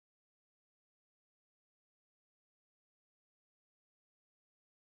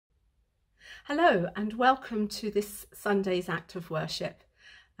Hello and welcome to this Sunday's act of worship.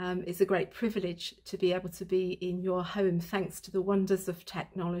 It's a great privilege to be able to be in your home thanks to the wonders of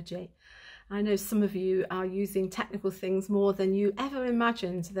technology. I know some of you are using technical things more than you ever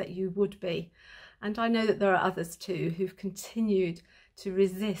imagined that you would be. And I know that there are others too who've continued to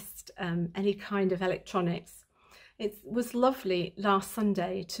resist any kind of electronics. It was lovely last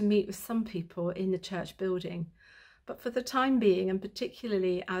Sunday to meet with some people in the church building. But for the time being, and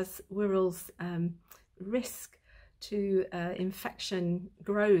particularly as Wirral's risk to infection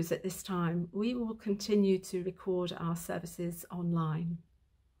grows at this time, we will continue to record our services online.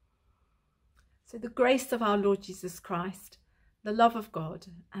 So the grace of our Lord Jesus Christ, the love of God,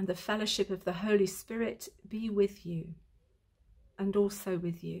 and the fellowship of the Holy Spirit be with you, and also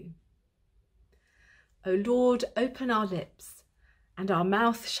with you. O Lord, open our lips, and our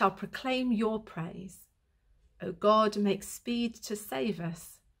mouth shall proclaim your praise. O God, make speed to save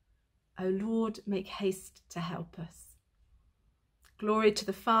us. O Lord, make haste to help us. Glory to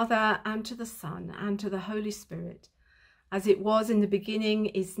the Father, and to the Son, and to the Holy Spirit, as it was in the beginning,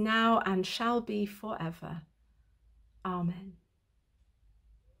 is now, and shall be forever. Amen.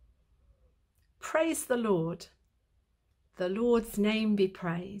 Praise the Lord. The Lord's name be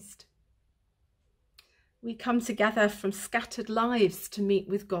praised. We come together from scattered lives to meet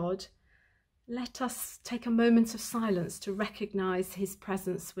with God. Let us take a moment of silence to recognise his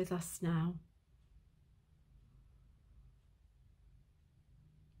presence with us now.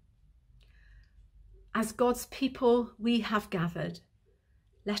 As God's people, we have gathered.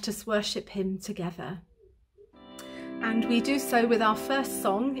 Let us worship him together. And we do so with our first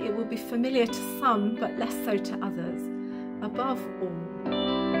song. It will be familiar to some, but less so to others. Above all.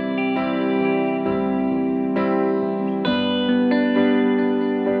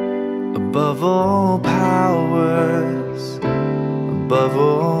 Above all powers, above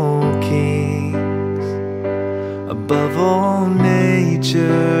all kings, above all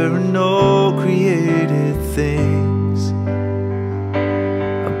nature and all created things,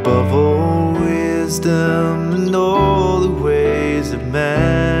 above all wisdom and all the ways of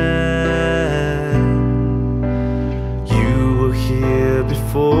man, you were here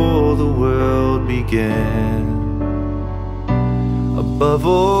before the world began. Above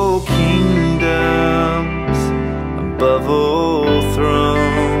all kingdoms, above all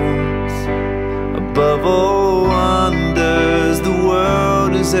thrones, above all wonders the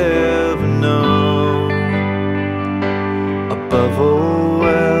world has ever known, above all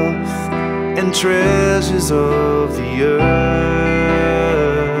wealth and treasures of the earth,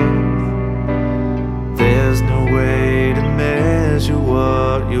 there's no way to measure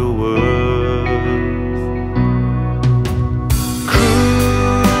what you're worth.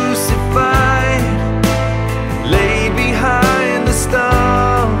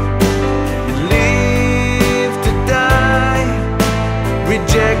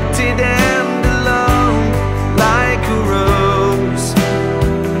 Rejected and alone, like a rose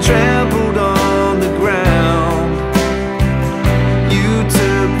trampled on the ground. You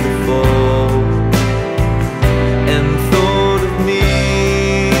took the fall and thought of me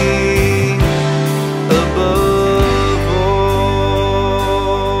above all.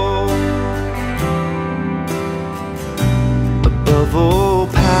 Above all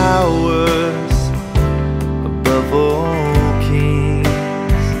powers, above all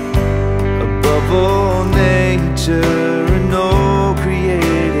all nature and all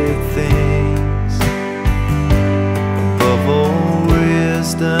created things, above all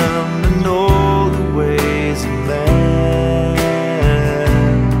wisdom and all the ways of man,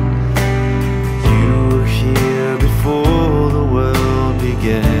 you were here before the world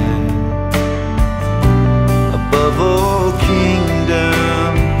began. Above all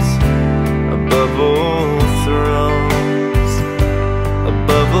kingdoms, above all thrones,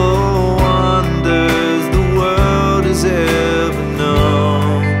 above all the world has ever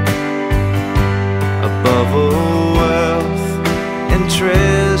known, above all wealth and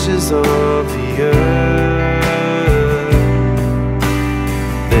treasures of the earth,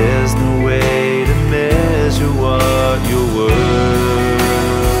 there's no way to measure what you're worth.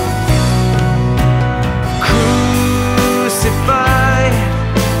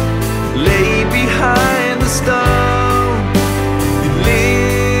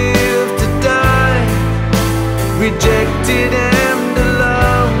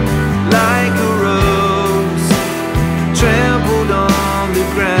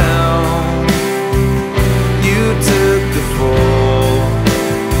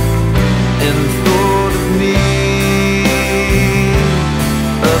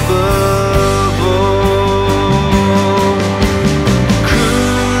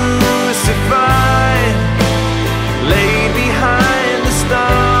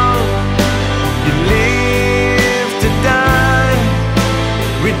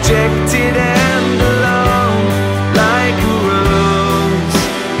 rejected and alone, like a rose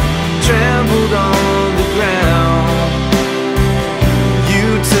trampled on the ground. You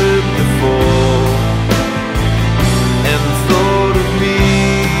took the fall and thought of me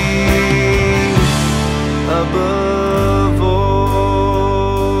above all.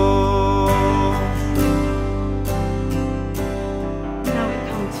 Now we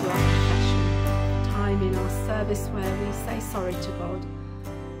come to our confession, time in our service where we say sorry to God.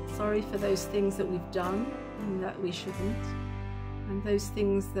 Sorry for those things that we've done and that we shouldn't, and those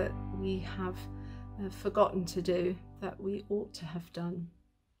things that we have forgotten to do that we ought to have done,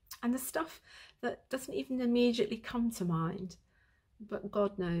 and the stuff that doesn't even immediately come to mind, but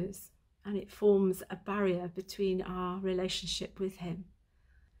God knows, and it forms a barrier between our relationship with him.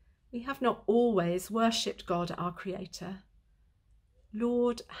 We have not always worshipped God, our Creator.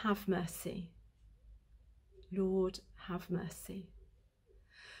 Lord, have mercy. Lord, have mercy.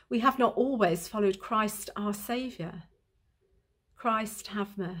 We have not always followed Christ, our Saviour. Christ,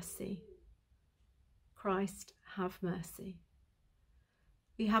 have mercy. Christ, have mercy.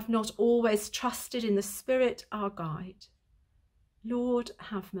 We have not always trusted in the Spirit, our guide. Lord,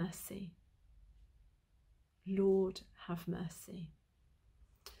 have mercy. Lord, have mercy.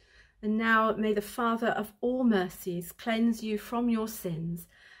 And now may the Father of all mercies cleanse you from your sins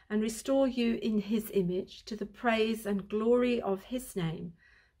and restore you in his image to the praise and glory of his name,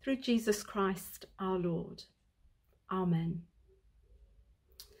 through Jesus Christ our Lord. Amen.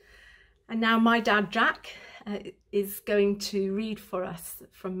 And now my dad Jack is going to read for us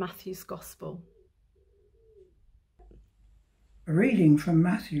from Matthew's Gospel. A reading from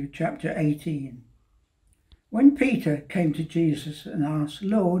Matthew chapter 18. When Peter came to Jesus and asked,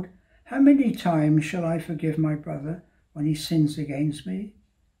 Lord, how many times shall I forgive my brother when he sins against me?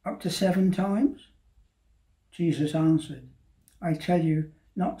 Up to 7 times? Jesus answered, I tell you,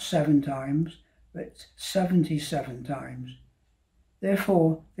 not 7 times, but 77 times.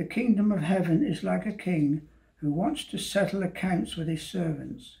 Therefore, the kingdom of heaven is like a king who wants to settle accounts with his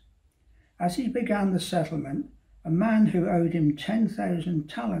servants. As he began the settlement, a man who owed him 10,000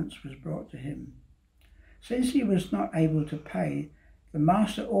 talents was brought to him. Since he was not able to pay, the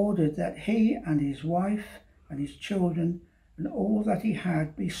master ordered that he and his wife and his children and all that he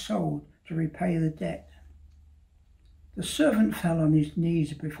had be sold to repay the debt. The servant fell on his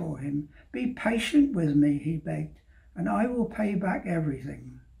knees before him. Be patient with me, he begged, and I will pay back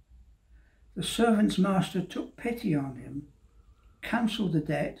everything. The servant's master took pity on him, cancelled the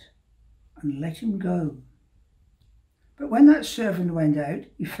debt, and let him go. But when that servant went out,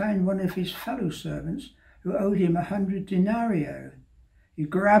 he found one of his fellow servants who owed him 100 denarii. He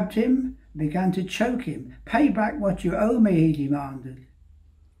grabbed him and began to choke him. Pay back what you owe me, he demanded.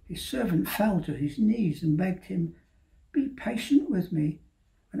 His servant fell to his knees and begged him, be patient with me,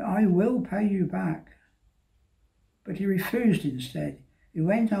 and I will pay you back. But he refused instead. He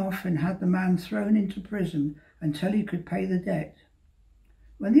went off and had the man thrown into prison until he could pay the debt.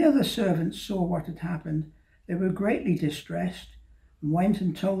 When the other servants saw what had happened, they were greatly distressed and went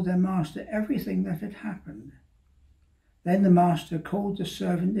and told their master everything that had happened. Then the master called the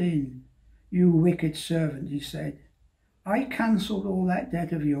servant in. You wicked servant, he said. I cancelled all that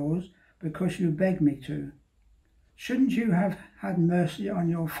debt of yours because you begged me to. Shouldn't you have had mercy on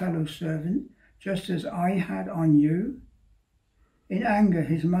your fellow servant, just as I had on you? In anger,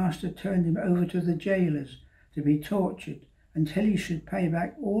 his master turned him over to the jailers to be tortured until he should pay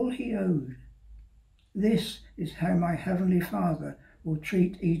back all he owed. This is how my heavenly Father will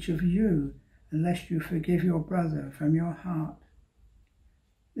treat each of you unless you forgive your brother from your heart.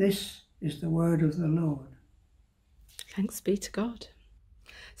 This is the word of the Lord. Thanks be to God.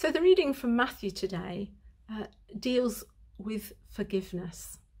 So the reading from Matthew today deals with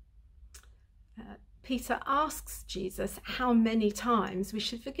forgiveness. Peter asks Jesus how many times we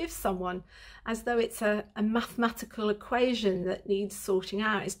should forgive someone, as though it's a mathematical equation that needs sorting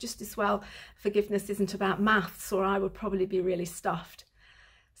out. It's just as well forgiveness isn't about maths, or I would probably be really stuffed.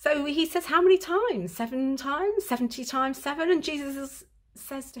 So he says, how many times? 7 times? 70 times 7? And Jesus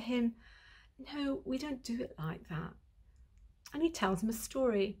says to him, no, we don't do it like that. And he tells him a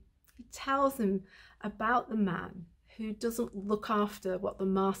story. He tells him about the man who doesn't look after what the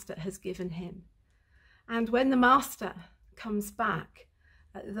master has given him. And when the master comes back,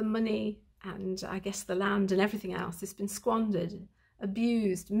 the money and I guess the land and everything else has been squandered,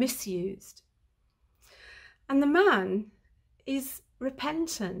 abused, misused. And the man is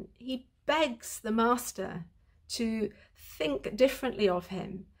repentant. He begs the master to think differently of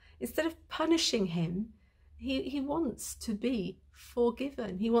him. Instead of punishing him, he wants to be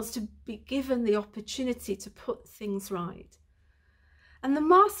forgiven. He wants to be given the opportunity to put things right. And the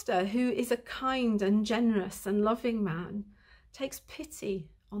master, who is a kind and generous and loving man, takes pity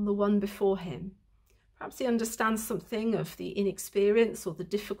on the one before him. Perhaps he understands something of the inexperience or the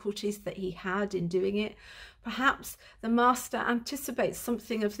difficulties that he had in doing it. Perhaps the master anticipates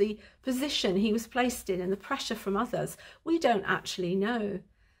something of the position he was placed in and the pressure from others. We don't actually know.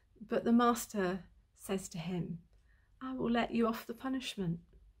 But the master says to him, I will let you off the punishment.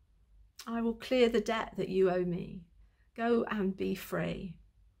 I will clear the debt that you owe me. Go and be free.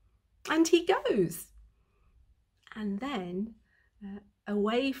 And he goes. And then,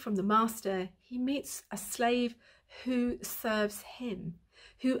 away from the master, he meets a slave who serves him,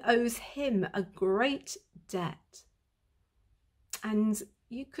 who owes him a great debt. And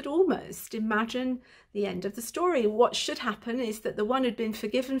you could almost imagine the end of the story. What should happen is that the one who'd been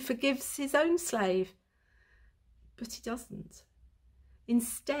forgiven forgives his own slave. But he doesn't.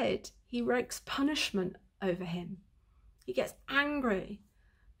 Instead, he wreaks punishment over him. He gets angry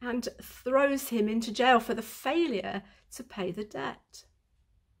and throws him into jail for the failure to pay the debt.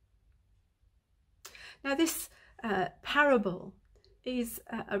 Now, this parable is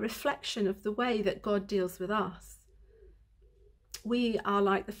a reflection of the way that God deals with us. We are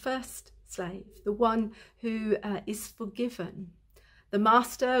like the first slave, the one who is forgiven. The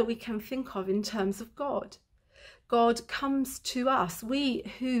master we can think of in terms of God. God comes to us, we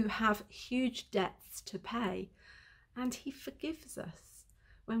who have huge debts to pay, and he forgives us.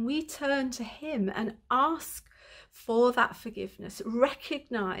 When we turn to him and ask for that forgiveness,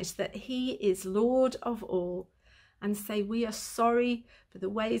 recognize that he is Lord of all, and say we are sorry for the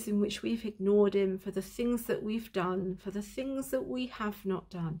ways in which we've ignored him, for the things that we've done, for the things that we have not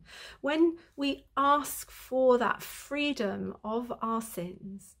done. When we ask for that freedom of our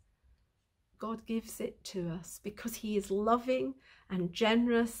sins, God gives it to us because he is loving and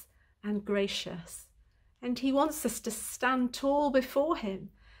generous and gracious. And he wants us to stand tall before him,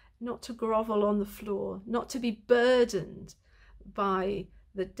 not to grovel on the floor, not to be burdened by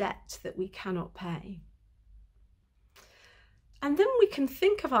the debt that we cannot pay. And then we can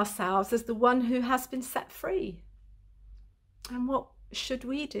think of ourselves as the one who has been set free. And what should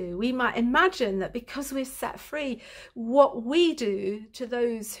we do? We might imagine that because we're set free, what we do to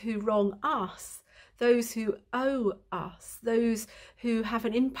those who wrong us, those who owe us, those who have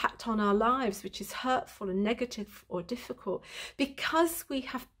an impact on our lives, which is hurtful and negative or difficult, because we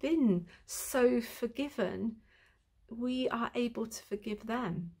have been so forgiven, we are able to forgive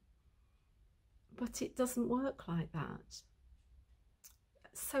them. But it doesn't work like that.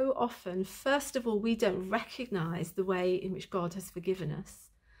 So often, first of all, we don't recognise the way in which God has forgiven us.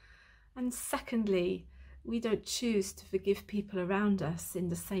 And secondly, we don't choose to forgive people around us in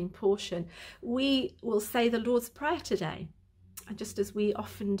the same portion. We will say the Lord's Prayer today, and just as we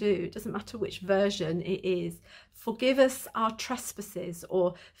often do, it doesn't matter which version it is, forgive us our trespasses,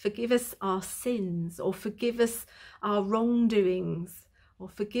 or forgive us our sins, or forgive us our wrongdoings, or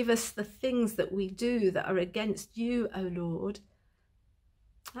forgive us the things that we do that are against you, O Lord.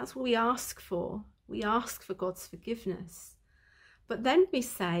 That's what we ask for. We ask for God's forgiveness. But then we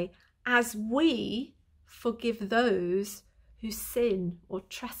say, as we forgive those who sin or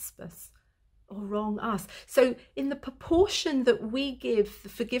trespass or wrong us. So in the proportion that we give, the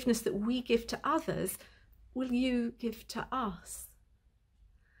forgiveness that we give to others, will you give to us?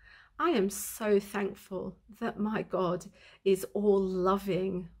 I am so thankful that my God is all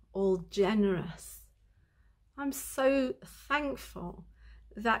loving, all generous. I'm so thankful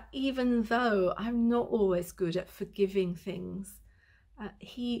that even though I'm not always good at forgiving things,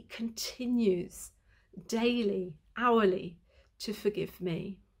 he continues daily, hourly to forgive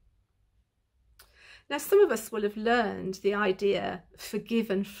me. Now, some of us will have learned the idea forgive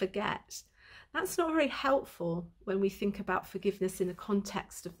and forget. That's not very helpful when we think about forgiveness in the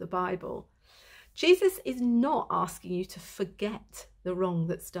context of the Bible. Jesus is not asking you to forget the wrong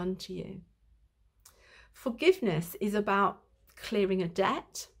that's done to you. Forgiveness is about clearing a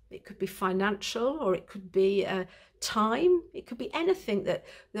debt. It could be financial, or it could be time. It could be anything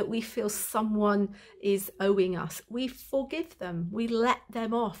that we feel someone is owing us. We forgive them. We let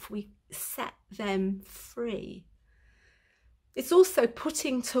them off. We set them free. It's also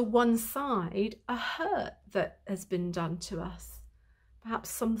putting to one side a hurt that has been done to us. Perhaps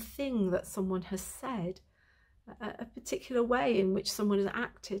something that someone has said, a particular way in which someone has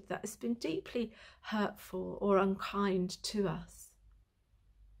acted that has been deeply hurtful or unkind to us.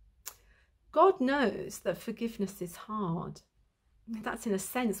 God knows that forgiveness is hard. That's in a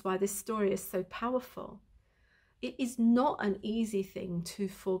sense why this story is so powerful. It is not an easy thing to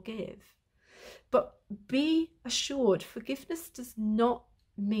forgive. But be assured, forgiveness does not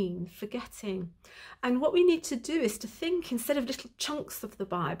mean, forgetting. And what we need to do is to think, instead of little chunks of the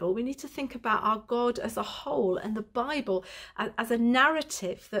Bible, we need to think about our God as a whole and the Bible as a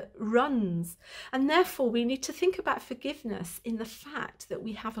narrative that runs. And therefore we need to think about forgiveness in the fact that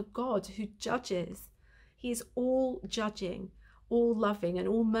we have a God who judges. He is all judging, all loving and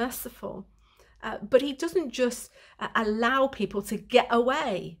all merciful. But he doesn't just allow people to get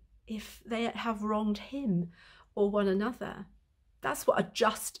away if they have wronged him or one another. That's what a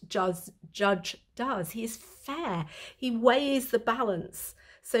just judge does. He is fair. He weighs the balance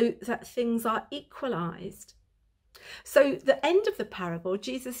so that things are equalized. So the end of the parable,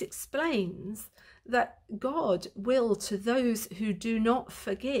 Jesus explains that God will, to those who do not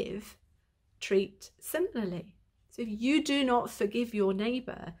forgive, treat similarly. So if you do not forgive your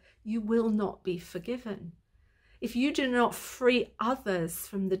neighbour, you will not be forgiven. If you do not free others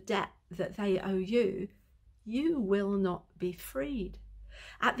from the debt that they owe you, you will not be freed.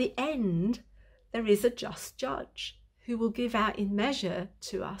 At the end, there is a just judge who will give out in measure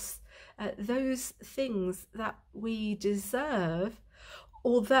to us those things that we deserve,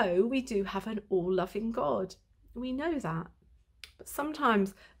 although we do have an all-loving God. We know that. But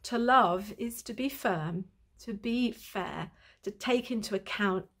sometimes to love is to be firm, to be fair, to take into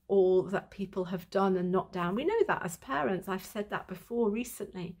account all that people have done and not done. We know that as parents. I've said that before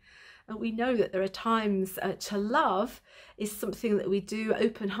recently. And we know that there are times to love is something that we do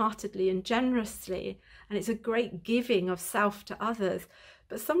open-heartedly and generously, and it's a great giving of self to others.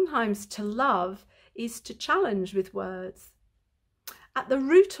 But sometimes to love is to challenge with words. At the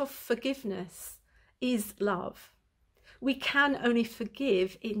root of forgiveness is love. We can only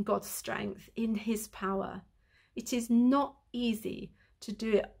forgive in God's strength, in his power. It is not easy to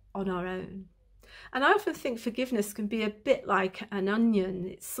do it on our own. And I often think forgiveness can be a bit like an onion.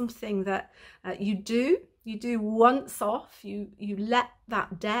 It's something that you do once off, you let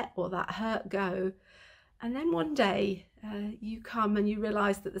that debt or that hurt go. And then one day you come and you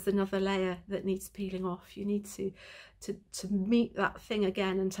realise that there's another layer that needs peeling off. You need to meet that thing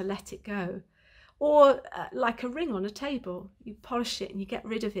again and to let it go. Or like a ring on a table, you polish it and you get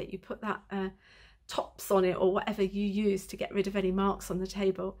rid of it. You put that tops on it or whatever you use to get rid of any marks on the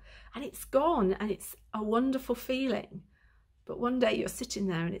table, and it's gone, and it's a wonderful feeling. But one day you're sitting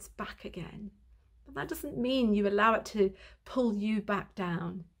there and it's back again. But that doesn't mean you allow it to pull you back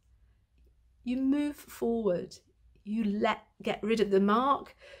down. You move forward. You get rid of the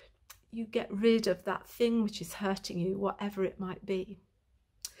mark. You get rid of that thing which is hurting you, whatever it might be.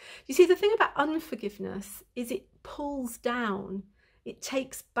 You see, the thing about unforgiveness is it pulls down, it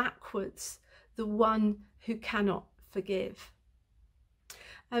takes backwards the one who cannot forgive.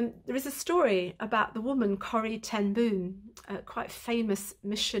 There is a story about the woman Corrie ten Boom, a quite famous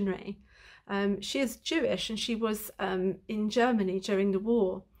missionary. She is Jewish, and she was in Germany during the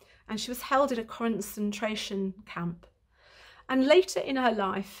war, and she was held in a concentration camp. And later in her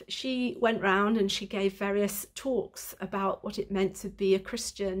life, she went round and she gave various talks about what it meant to be a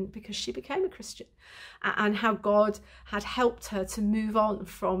Christian, because she became a Christian, and how God had helped her to move on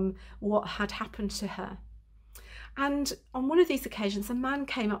from what had happened to her. And on one of these occasions, a man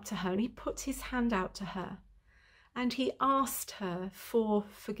came up to her and he put his hand out to her and he asked her for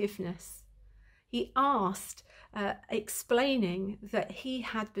forgiveness. He asked, explaining that he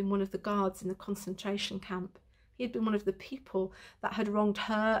had been one of the guards in the concentration camp. He had been one of the people that had wronged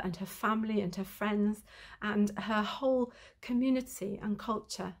her and her family and her friends and her whole community and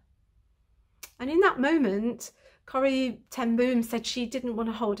culture. And in that moment, Corrie ten Boom said she didn't want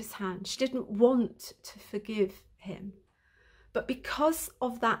to hold his hand. She didn't want to forgive him. But because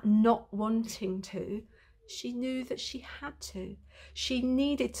of that not wanting to, she knew that she had to. She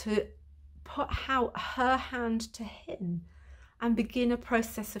needed to put out her hand to him and begin a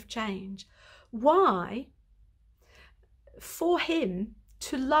process of change. Why? For him,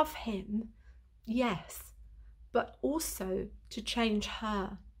 to love him, yes, but also to change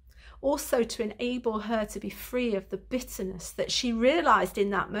her, also to enable her to be free of the bitterness that she realised in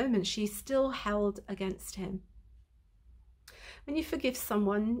that moment she still held against him. When you forgive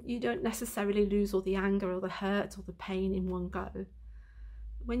someone, you don't necessarily lose all the anger or the hurt or the pain in one go.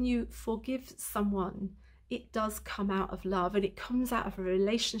 When you forgive someone, it does come out of love, and it comes out of a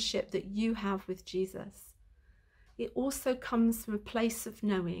relationship that you have with Jesus. It also comes from a place of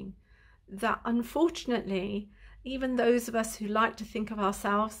knowing that, unfortunately, even those of us who like to think of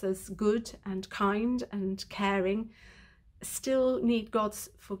ourselves as good and kind and caring still need God's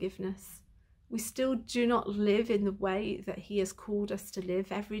forgiveness. We still do not live in the way that he has called us to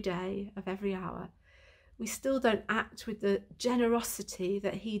live every day of every hour. We still don't act with the generosity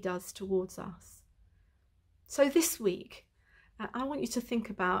that he does towards us. So this week, I want you to think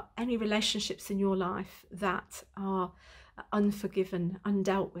about any relationships in your life that are unforgiven,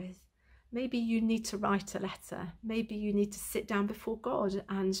 undealt with. Maybe you need to write a letter. Maybe you need to sit down before God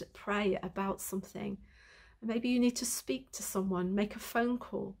and pray about something. Maybe you need to speak to someone, make a phone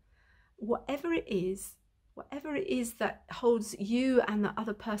call. Whatever it is that holds you and the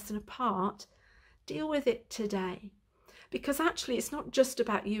other person apart, deal with it today. Because actually it's not just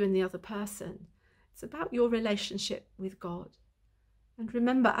about you and the other person. It's about your relationship with God. And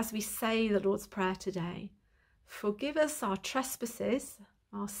remember, as we say the Lord's Prayer today, forgive us our trespasses,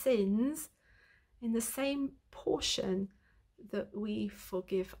 our sins, in the same portion that we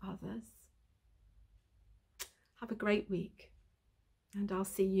forgive others. Have a great week, and I'll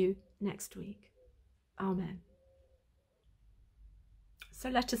see you next week. Amen. So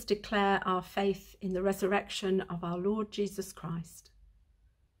let us declare our faith in the resurrection of our Lord Jesus Christ.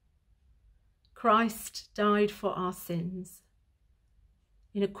 Christ died for our sins.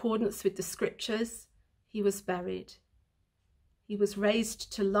 In accordance with the Scriptures, he was buried. He was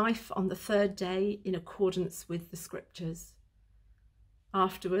raised to life on the third day in accordance with the Scriptures.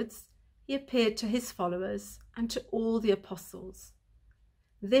 Afterwards, he appeared to his followers and to all the apostles.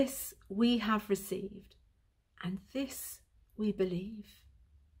 This we have received, and this we believe.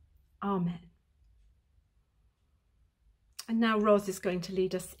 Amen. And now Ros is going to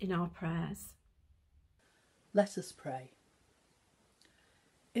lead us in our prayers. Let us pray.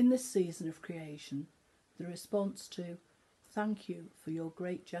 In this season of creation, the response to "Thank you for your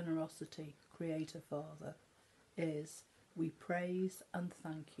great generosity, Creator Father," is we praise and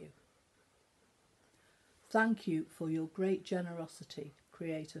thank you. Thank you for your great generosity,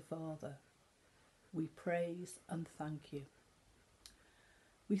 Creator Father. We praise and thank you.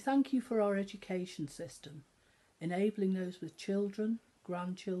 We thank you for our education system, enabling those with children,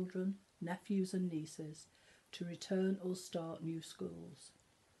 grandchildren, nephews and nieces to return or start new schools.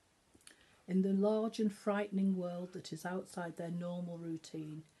 In the large and frightening world that is outside their normal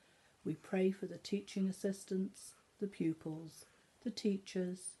routine, we pray for the teaching assistants, the pupils, the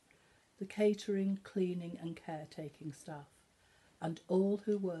teachers, the catering, cleaning and caretaking staff, and all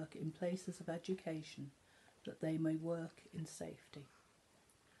who work in places of education, that they may work in safety.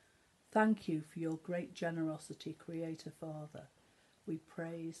 Thank you for your great generosity, Creator Father. We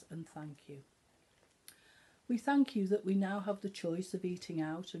praise and thank you. We thank you that we now have the choice of eating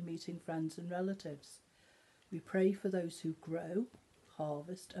out and meeting friends and relatives. We pray for those who grow,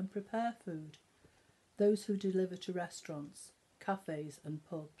 harvest and prepare food, those who deliver to restaurants, cafes and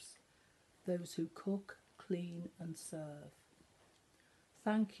pubs, those who cook, clean and serve.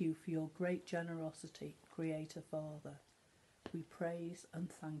 Thank you for your great generosity, Creator Father. We praise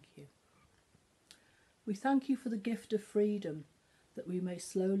and thank you. We thank you for the gift of freedom, that we may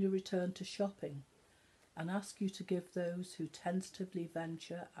slowly return to shopping, and ask you to give those who tentatively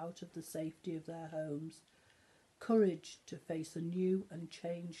venture out of the safety of their homes courage to face a new and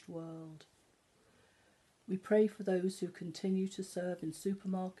changed world. We pray for those who continue to serve in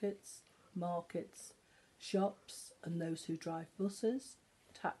supermarkets, markets, shops, and those who drive buses,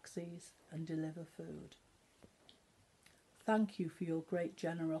 taxis and deliver food. Thank you for your great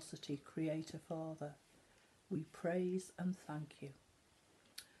generosity, Creator Father. We praise and thank you.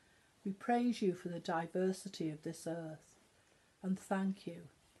 We praise you for the diversity of this earth, and thank you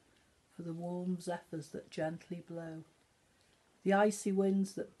for the warm zephyrs that gently blow, the icy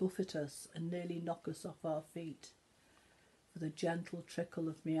winds that buffet us and nearly knock us off our feet, for the gentle trickle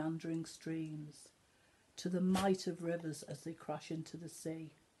of meandering streams, to the might of rivers as they crash into the sea,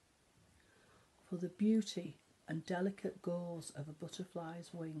 for the beauty and delicate gauze of a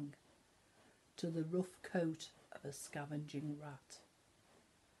butterfly's wing, to the rough coat of a scavenging rat.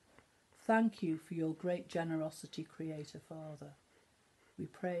 Thank you for your great generosity, Creator Father. We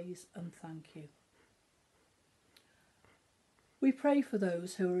praise and thank you. We pray for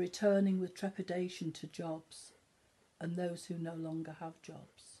those who are returning with trepidation to jobs and those who no longer have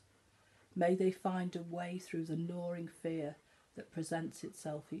jobs. May they find a way through the gnawing fear that presents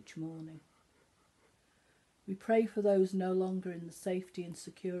itself each morning. We pray for those no longer in the safety and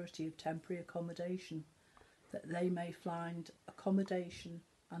security of temporary accommodation, that they may find accommodation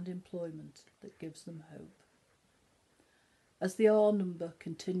and employment that gives them hope. As the R number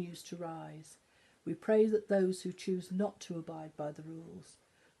continues to rise, we pray that those who choose not to abide by the rules,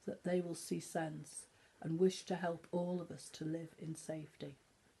 that they will see sense and wish to help all of us to live in safety.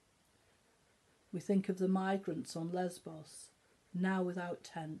 We think of the migrants on Lesbos, now without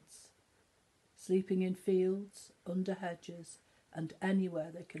tents, sleeping in fields, under hedges, and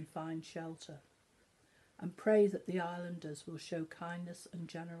anywhere they can find shelter, and pray that the islanders will show kindness and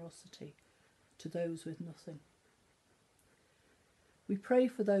generosity to those with nothing. We pray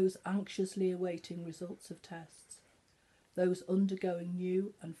for those anxiously awaiting results of tests, those undergoing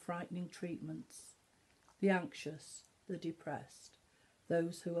new and frightening treatments, the anxious, the depressed,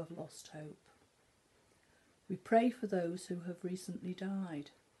 those who have lost hope. We pray for those who have recently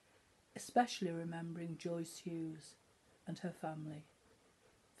died, especially remembering Joyce Hughes and her family,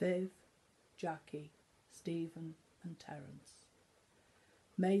 Viv, Jackie, Stephen and Terence.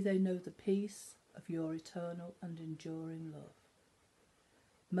 May they know the peace of your eternal and enduring love.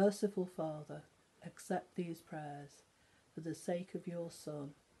 Merciful Father, accept these prayers for the sake of your Son,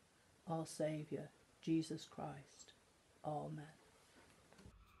 our Saviour, Jesus Christ. Amen.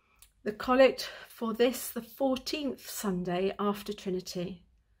 The Collect for this, the 14th Sunday after Trinity.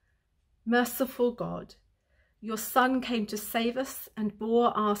 Merciful God, your Son came to save us and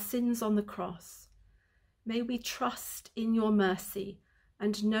bore our sins on the cross. May we trust in your mercy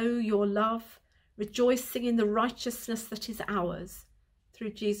and know your love, rejoicing in the righteousness that is ours,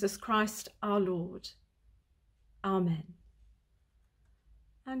 through Jesus Christ our Lord. Amen.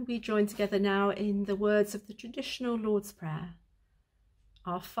 And we join together now in the words of the traditional Lord's Prayer.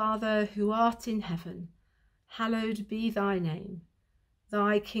 Our Father, who art in heaven, hallowed be thy name.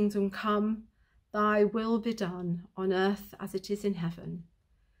 Thy kingdom come, thy will be done, on earth as it is in heaven.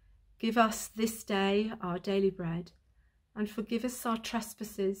 Give us this day our daily bread, and forgive us our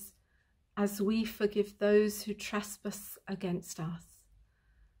trespasses, as we forgive those who trespass against us.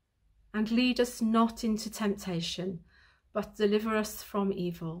 And lead us not into temptation, but deliver us from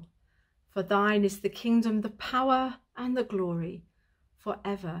evil. For thine is the kingdom, the power, and the glory, for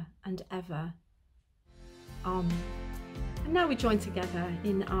ever and ever. Amen. And now we join together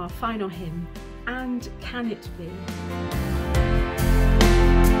in our final hymn, And Can It Be?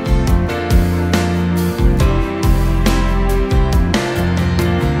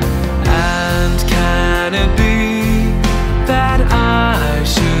 And can it be that I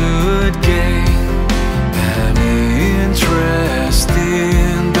should gain an interest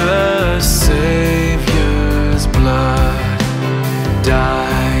in the Saviour's blood?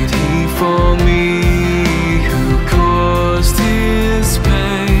 Died he for me, who caused his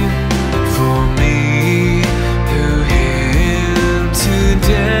pain, for me who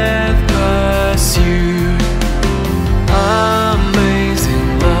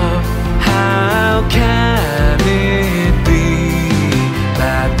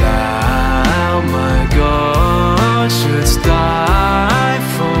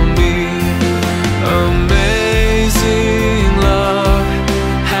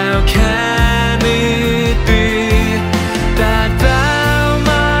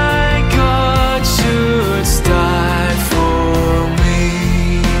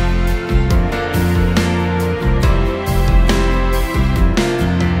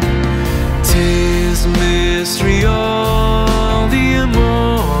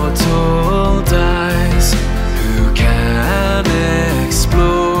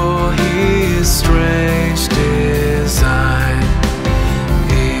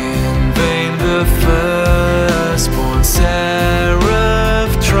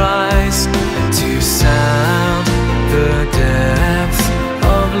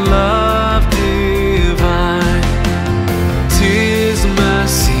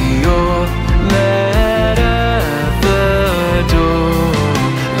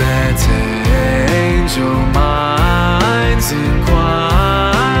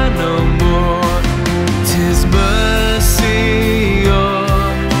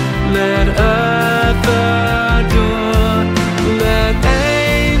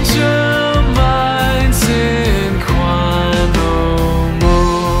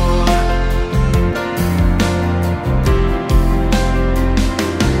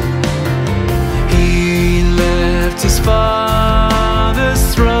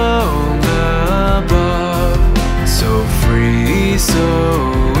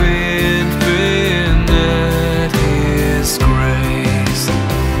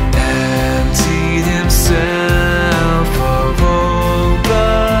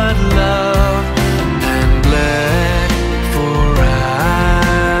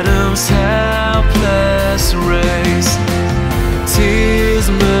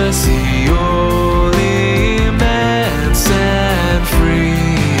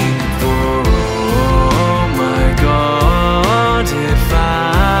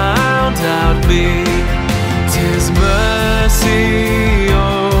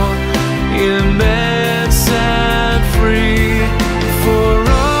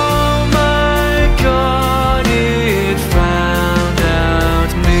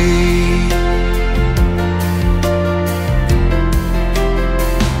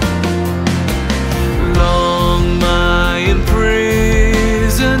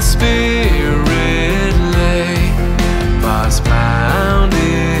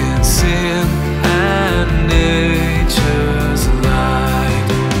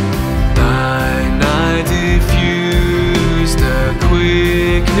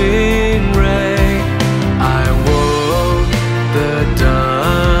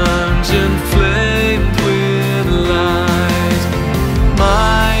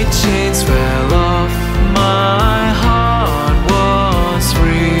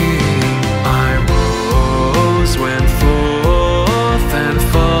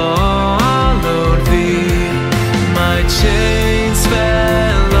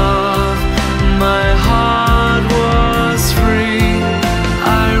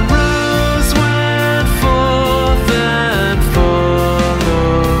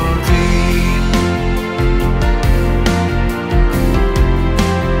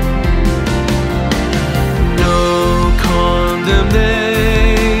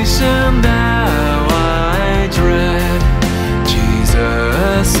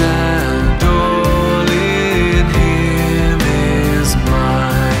Jesus, and all in him is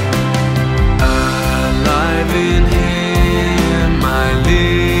mine. Alive in him, my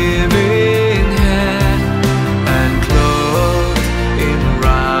living head, and clothed in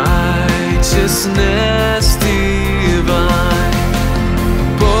righteousness divine.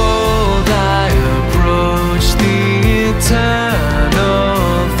 Bold I approach the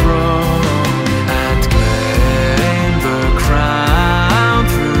eternal throne, and claim the crown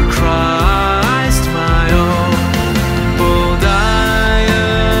through Christ my own. Bold I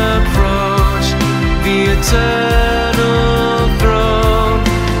approach the eternal throne,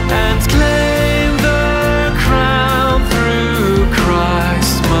 and claim the crown through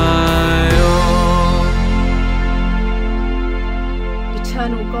Christ my own.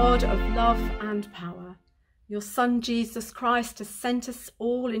 Eternal God of love and power, your Son Jesus Christ has sent us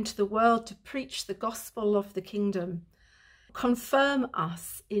all into the world to preach the gospel of the kingdom. Confirm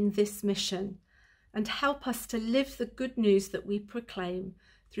us in this mission and help us to live the good news that we proclaim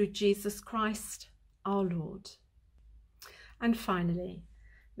through Jesus Christ our Lord. And finally,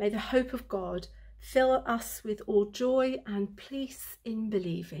 may the hope of God fill us with all joy and peace in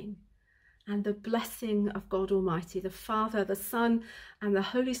believing, and the blessing of God Almighty, the Father, the Son, and the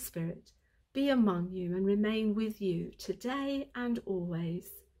Holy Spirit be among you and remain with you today and always.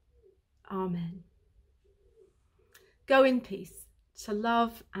 Amen. Go in peace to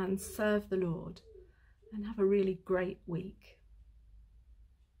love and serve the Lord, and have a really great week.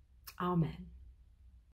 Amen.